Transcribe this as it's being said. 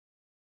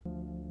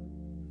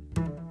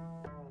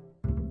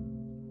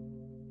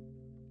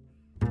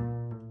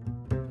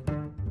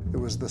it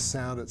was the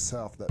sound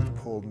itself that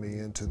pulled me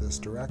into this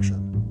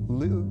direction.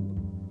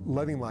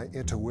 Letting my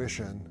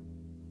intuition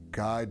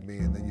guide me,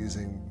 and then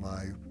using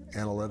my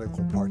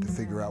analytical part to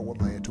figure out what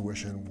my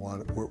intuition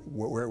wanted,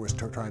 where it was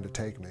trying to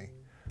take me.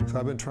 So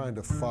I've been trying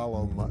to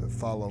follow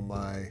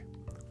my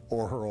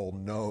oral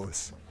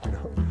nose,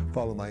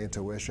 follow my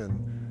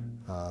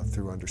intuition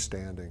through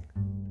understanding.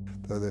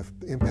 The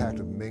impact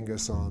of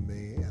Mingus on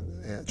me,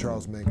 and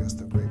Charles Mingus,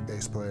 the great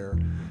bass player,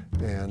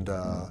 and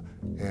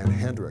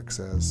Hendrix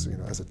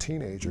as a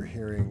teenager,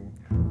 hearing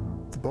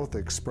both the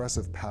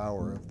expressive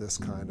power of this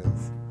kind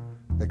of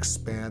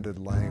expanded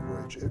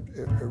language,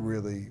 it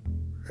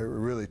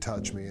really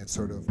touched me. It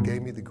sort of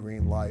gave me the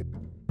green light.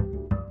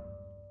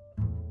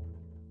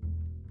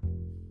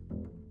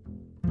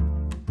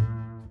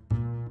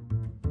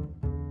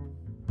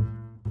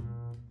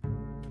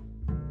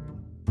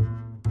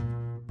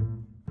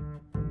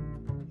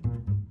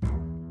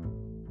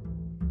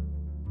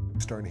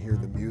 Starting to hear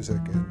the music,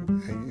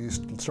 and you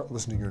start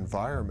listening to your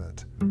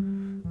environment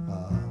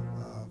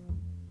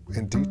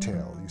in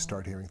detail. You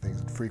start hearing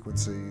things in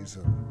frequencies,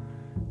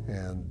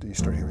 and you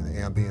start hearing the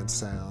ambient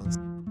sounds.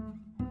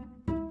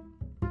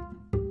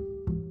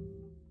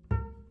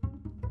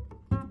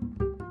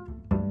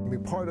 I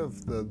mean, part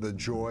of the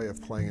joy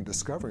of playing and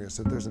discovering is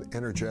that there's an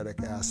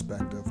energetic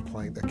aspect of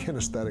playing, the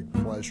kinesthetic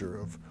pleasure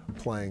of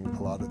playing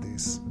a lot of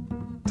these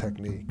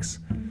techniques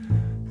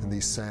and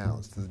these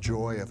sounds. The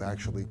joy of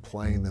actually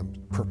playing them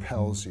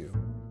propels you.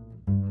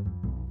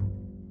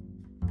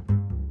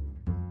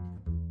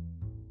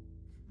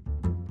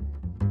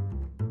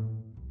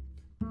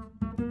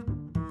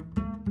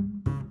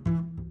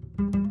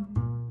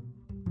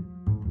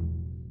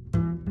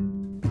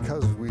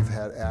 Because we've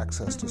had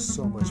access to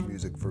so much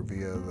music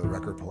via the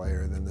record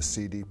player and then the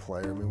CD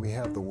player, I mean, we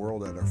have the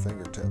world at our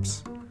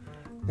fingertips.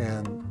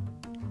 And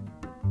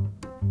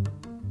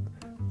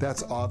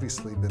that's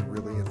obviously been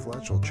really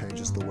influential,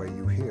 changes the way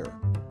you hear.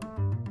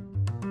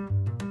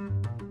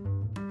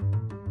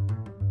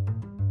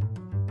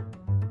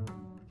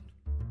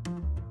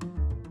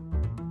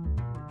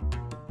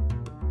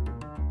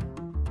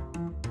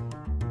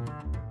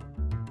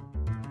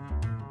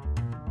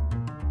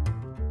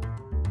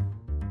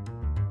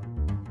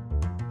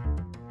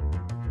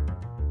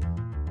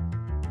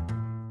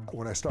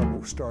 When I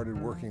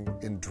started working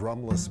in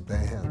drumless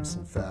bands,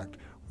 in fact,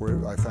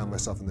 where I found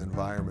myself in the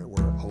environment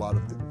where a lot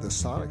of the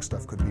sonic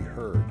stuff could be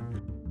heard.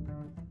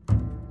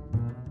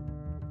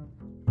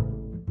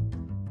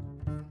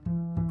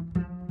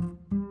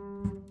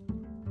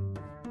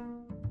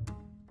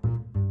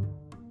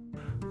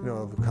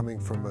 Coming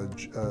from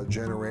a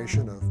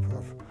generation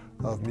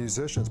of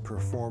musicians,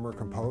 performer,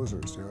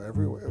 composers.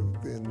 Everywhere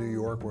in New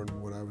York,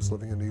 when I was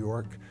living in New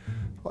York,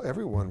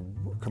 everyone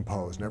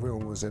composed, and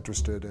everyone was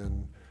interested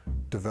in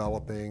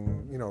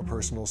developing, a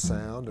personal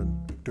sound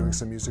and doing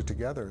some music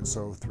together. And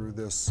so through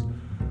this,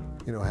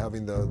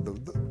 having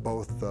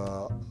both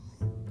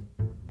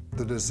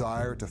the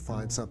desire to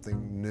find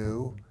something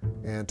new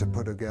and to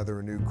put together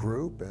a new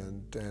group,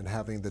 and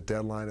having the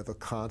deadline of a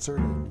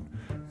concert,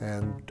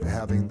 and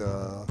having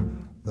the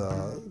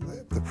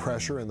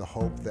pressure and the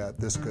hope that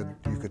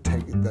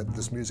that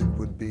this music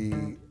would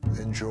be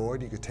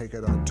enjoyed, you could take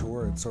it on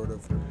tour, and sort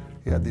of,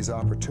 you had these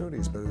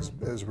opportunities, but it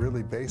was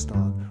really based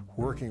on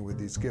working with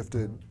these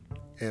gifted,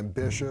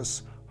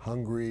 ambitious,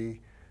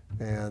 hungry,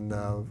 and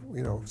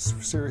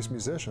serious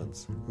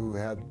musicians who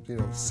had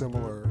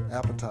similar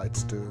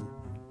appetites to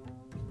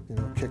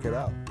kick it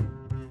out.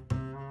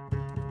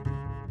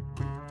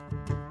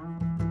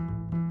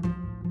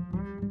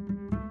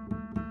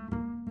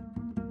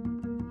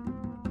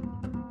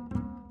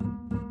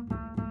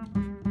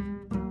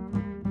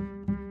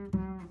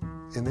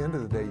 In the end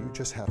of the day, you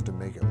just have to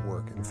make it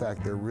work. In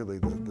fact, they're really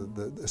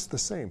it's the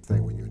same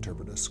thing when you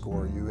interpret a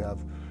score. You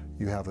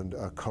have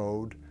a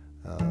code,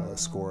 a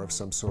score of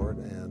some sort,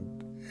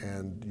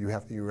 and you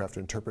have to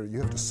interpret it.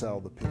 You have to sell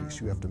the piece.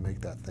 You have to make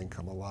that thing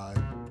come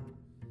alive.